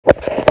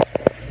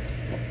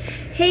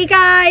Hey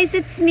guys,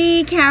 it's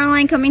me,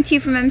 Caroline, coming to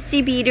you from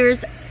MC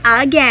Beaters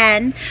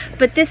again,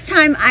 but this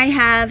time I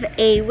have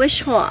a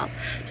wish haul.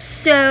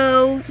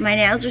 So my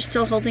nails are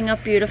still holding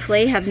up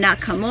beautifully, have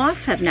not come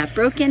off, have not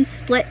broken,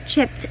 split,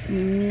 chipped,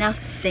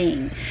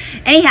 nothing.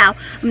 Anyhow,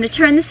 I'm going to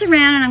turn this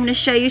around and I'm going to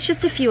show you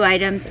just a few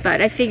items,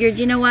 but I figured,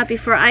 you know what,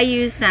 before I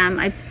use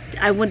them,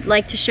 I would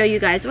like to show you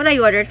guys what I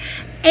ordered.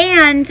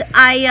 And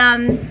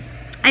I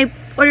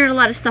ordered a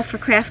lot of stuff for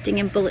crafting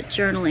and bullet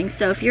journaling,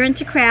 so if you're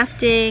into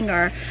crafting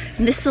or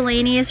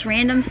miscellaneous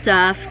random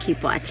stuff,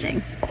 keep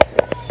watching.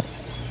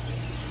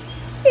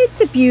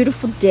 It's a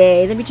beautiful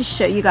day. Let me just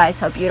show you guys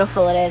how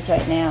beautiful it is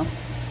right now.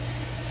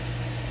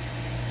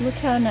 Look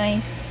how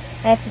nice.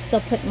 I have to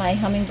still put my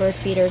hummingbird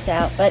feeders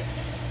out, but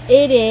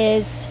it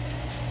is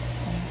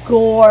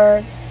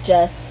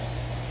gorgeous.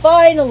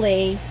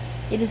 Finally,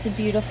 it is a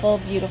beautiful,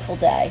 beautiful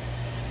day.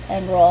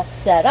 And we're all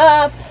set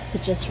up to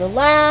just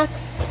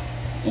relax.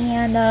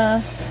 And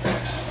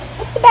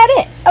that's about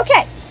it.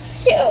 Okay,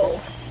 so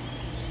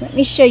let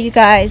me show you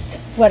guys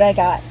what I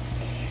got.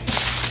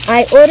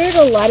 I ordered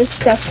a lot of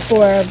stuff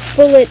for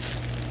bullet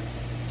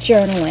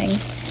journaling,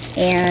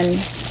 and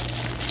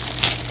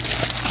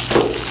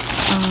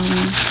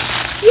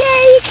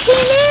yay, it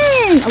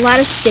came in! A lot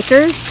of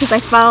stickers, because I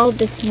followed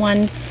this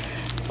one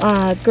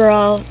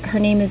girl. Her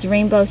name is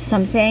Rainbow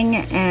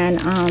something,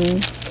 and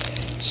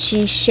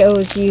she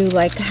shows you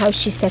like how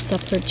she sets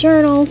up her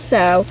journal.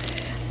 So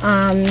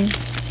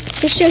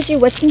this shows you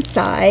what's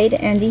inside,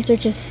 and these are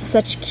just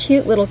such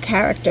cute little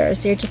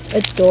characters. They're just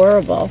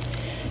adorable.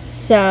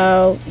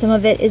 So some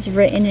of it is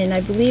written in,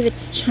 I believe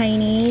it's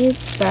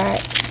Chinese,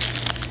 but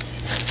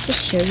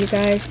just show you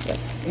guys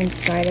what's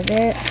inside of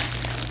it. I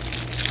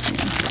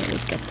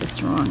always get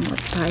this wrong, what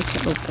side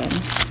to open.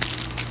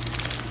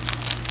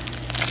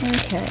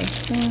 Okay,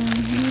 so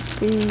let's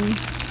see.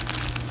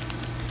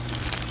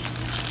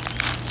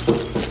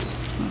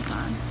 Hold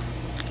on.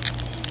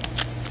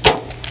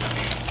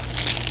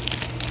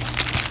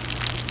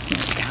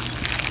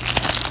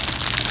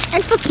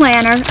 And for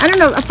planner, I don't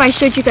know if I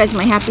showed you guys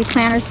my Happy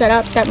Planner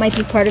setup. That might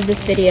be part of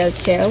this video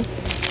too.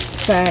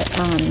 But,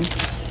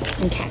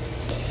 okay.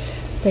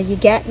 So you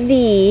get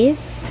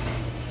these.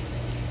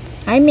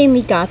 I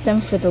mainly got them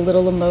for the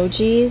little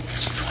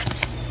emojis.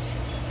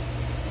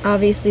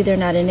 Obviously they're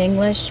not in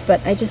English,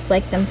 but I just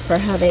like them for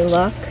how they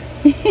look.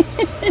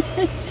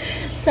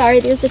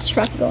 Sorry, there's a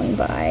truck going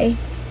by.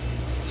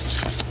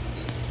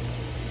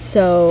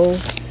 So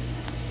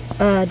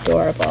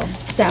adorable.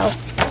 So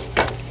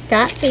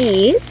got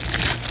these.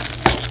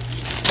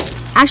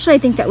 Actually, I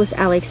think that was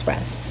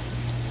AliExpress.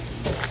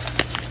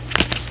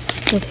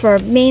 So for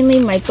mainly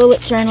my bullet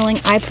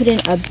journaling, I put in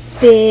a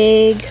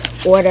big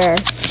order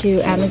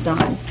to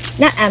Amazon.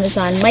 Not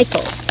Amazon,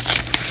 Michaels.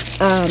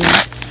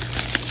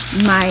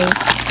 My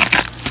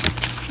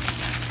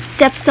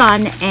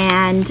stepson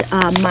and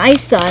my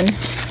son,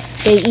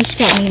 they each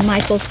got me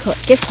Michaels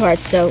gift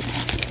cards, so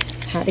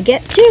how to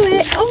get to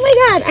it. Oh my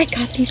god, I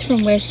got these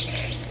from Wish.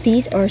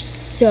 These are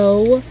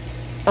so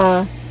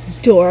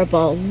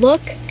adorable.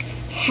 Look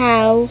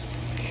how,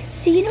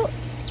 see, you know,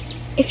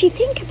 if you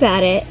think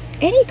about it,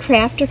 any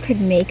crafter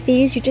could make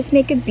these. You just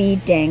make a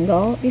bead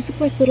dangle. These look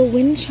like little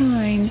wind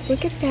chimes.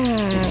 Look at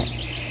that.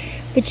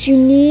 But you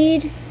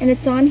need, and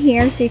it's on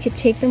here so you could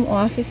take them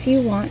off if you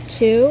want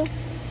to,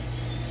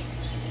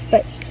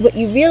 but what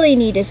you really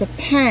need is a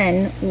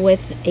pen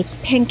with a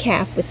pen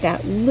cap with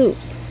that loop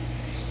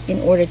in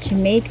order to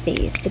make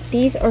these. But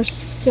these are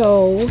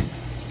so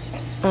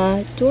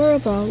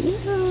adorable.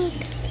 Look.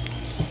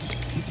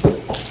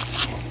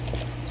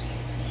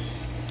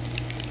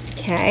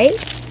 Okay.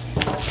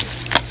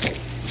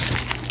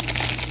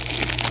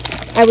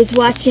 I was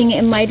watching,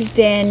 it might have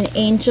been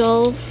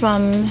Angel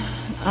from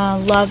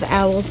Love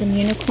Owls and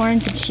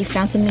Unicorns, and she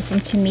found something from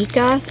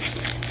Tamika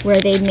where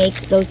they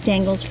make those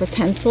dangles for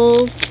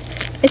pencils.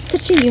 It's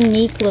such a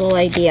unique little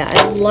idea.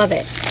 I love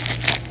it.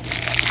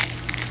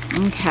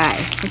 Okay,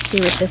 let's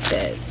see what this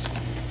is.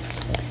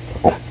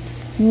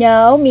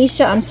 No,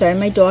 Misha, I'm sorry,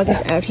 my dog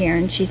is out here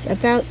and she's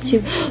about to...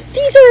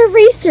 These are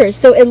erasers,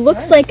 so it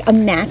looks like a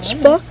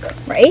matchbook,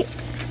 right?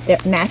 Their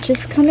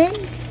matches come in,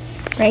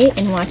 right?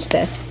 And watch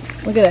this.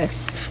 Look at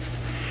this.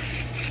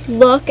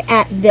 Look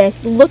at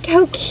this. Look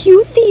how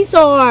cute these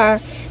are.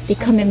 They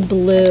come in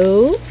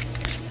blue,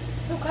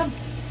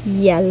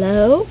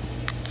 yellow,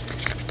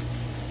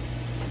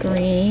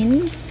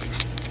 green,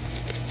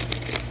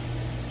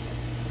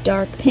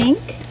 dark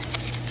pink,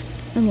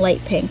 and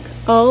light pink.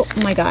 Oh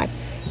my god.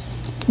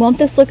 Won't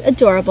this look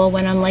adorable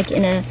when I'm like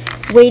in a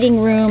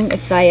waiting room,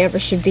 if I ever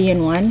should be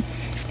in one,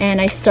 and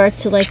I start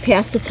to like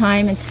pass the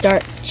time and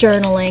start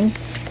journaling,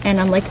 and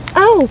I'm like,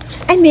 oh,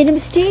 I made a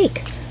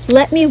mistake.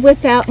 Let me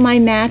whip out my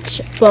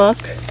matchbook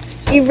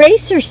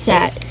eraser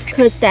set,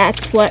 because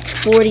that's what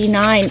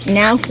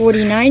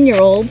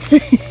 49-year-olds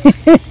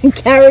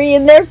carry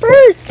in their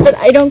purse, but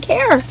I don't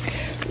care.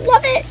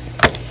 Love it.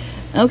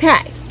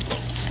 Okay.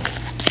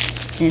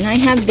 And I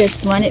have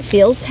this one. It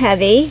feels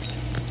heavy.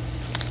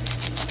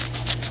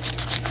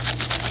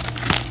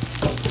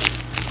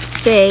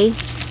 See?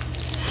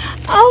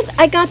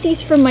 I got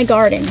these from my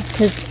garden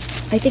because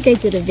I think I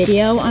did a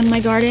video on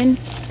my garden,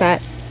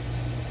 but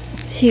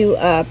to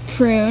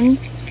prune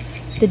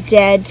the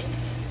dead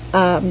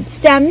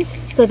stems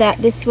so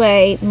that this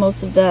way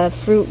most of the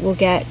fruit will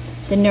get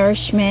the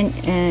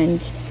nourishment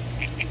and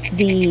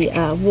the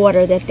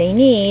water that they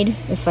need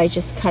if I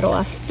just cut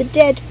off the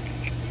dead,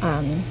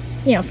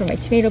 you know, for my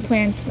tomato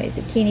plants, my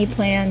zucchini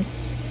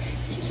plants.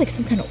 It seems like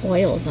some kind of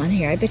oils on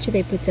here. I bet you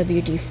they put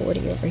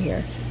WD-40 over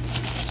here.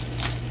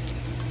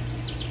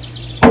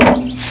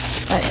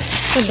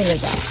 Something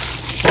like that.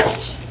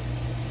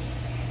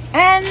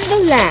 And the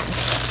last.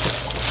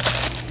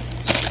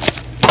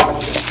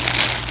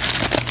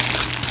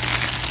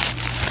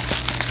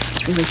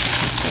 It's really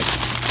protected.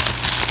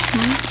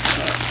 Huh?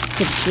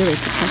 It's really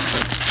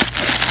protected.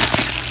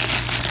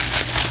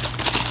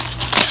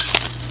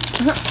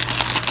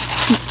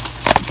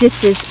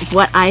 This is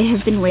what I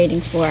have been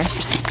waiting for.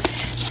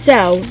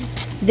 So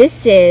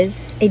this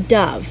is a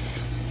dove,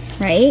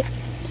 right?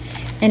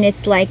 And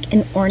it's like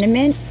an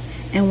ornament.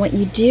 And what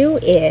you do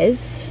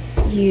is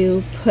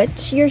you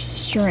put your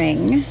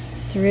string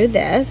through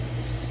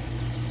this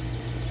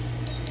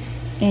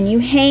and you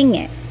hang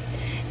it.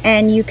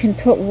 And you can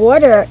put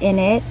water in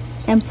it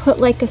and put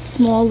like a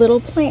small little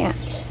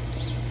plant.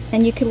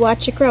 And you could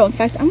watch it grow. In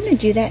fact, I'm going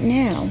to do that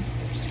now.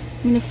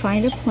 I'm going to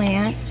find a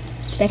plant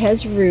that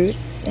has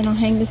roots and I'll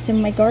hang this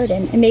in my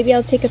garden. And maybe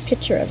I'll take a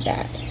picture of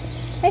that.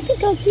 I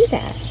think I'll do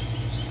that.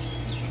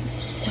 This is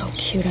so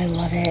cute. I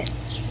love it.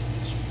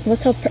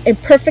 Look how in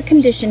perfect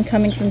condition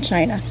coming from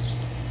China.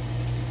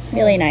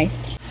 Really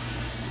nice.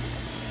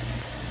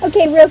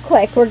 Okay, real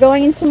quick, we're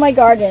going into my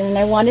garden and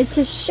I wanted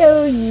to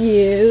show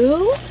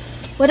you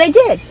what I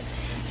did.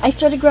 I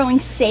started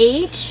growing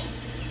sage,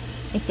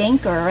 I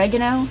think, or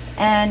oregano,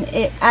 and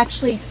it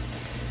actually,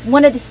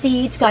 one of the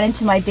seeds got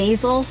into my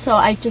basil, so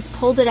I just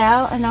pulled it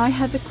out and now I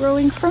have it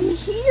growing from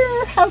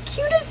here. How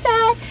cute is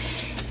that?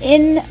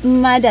 In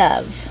my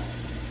dove.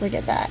 Look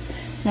at that.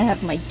 And I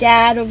have my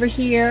dad over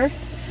here.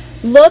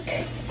 Look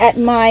at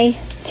my,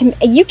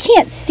 you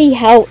can't see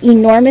how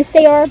enormous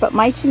they are, but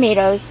my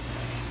tomatoes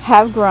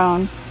have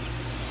grown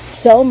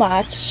so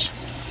much.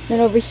 Then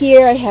over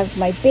here I have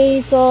my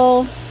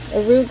basil,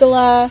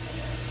 arugula,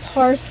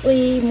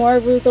 parsley, more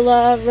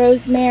arugula,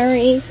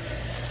 rosemary.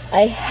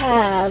 I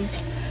have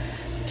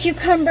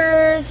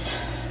cucumbers,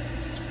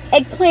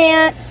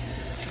 eggplant,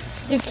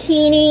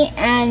 zucchini,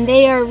 and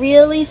they are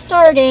really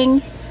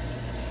starting.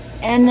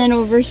 And then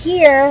over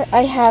here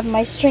I have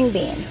my string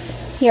beans.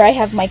 Here I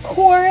have my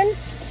corn,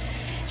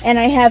 and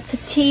I have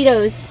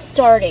potatoes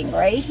starting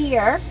right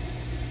here,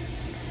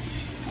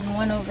 and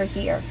one over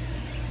here.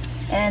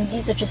 And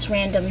these are just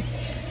random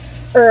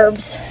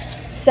herbs.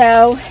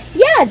 So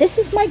yeah, this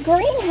is my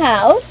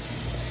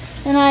greenhouse,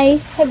 and I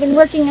have been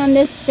working on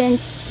this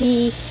since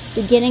the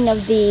beginning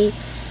of the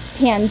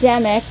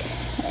pandemic,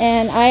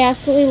 and I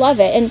absolutely love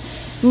it. And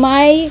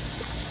my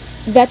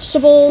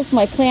vegetables,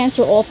 my plants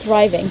are all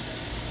thriving.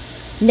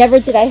 Never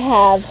did I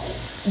have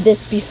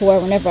this before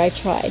whenever I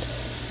tried.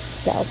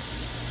 So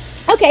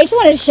okay, I just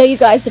wanted to show you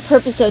guys the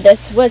purpose of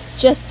this was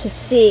just to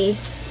see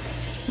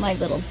my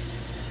little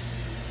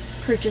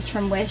purchase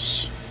from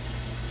Wish.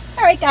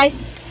 All right guys,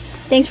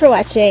 thanks for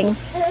watching.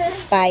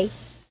 Bye.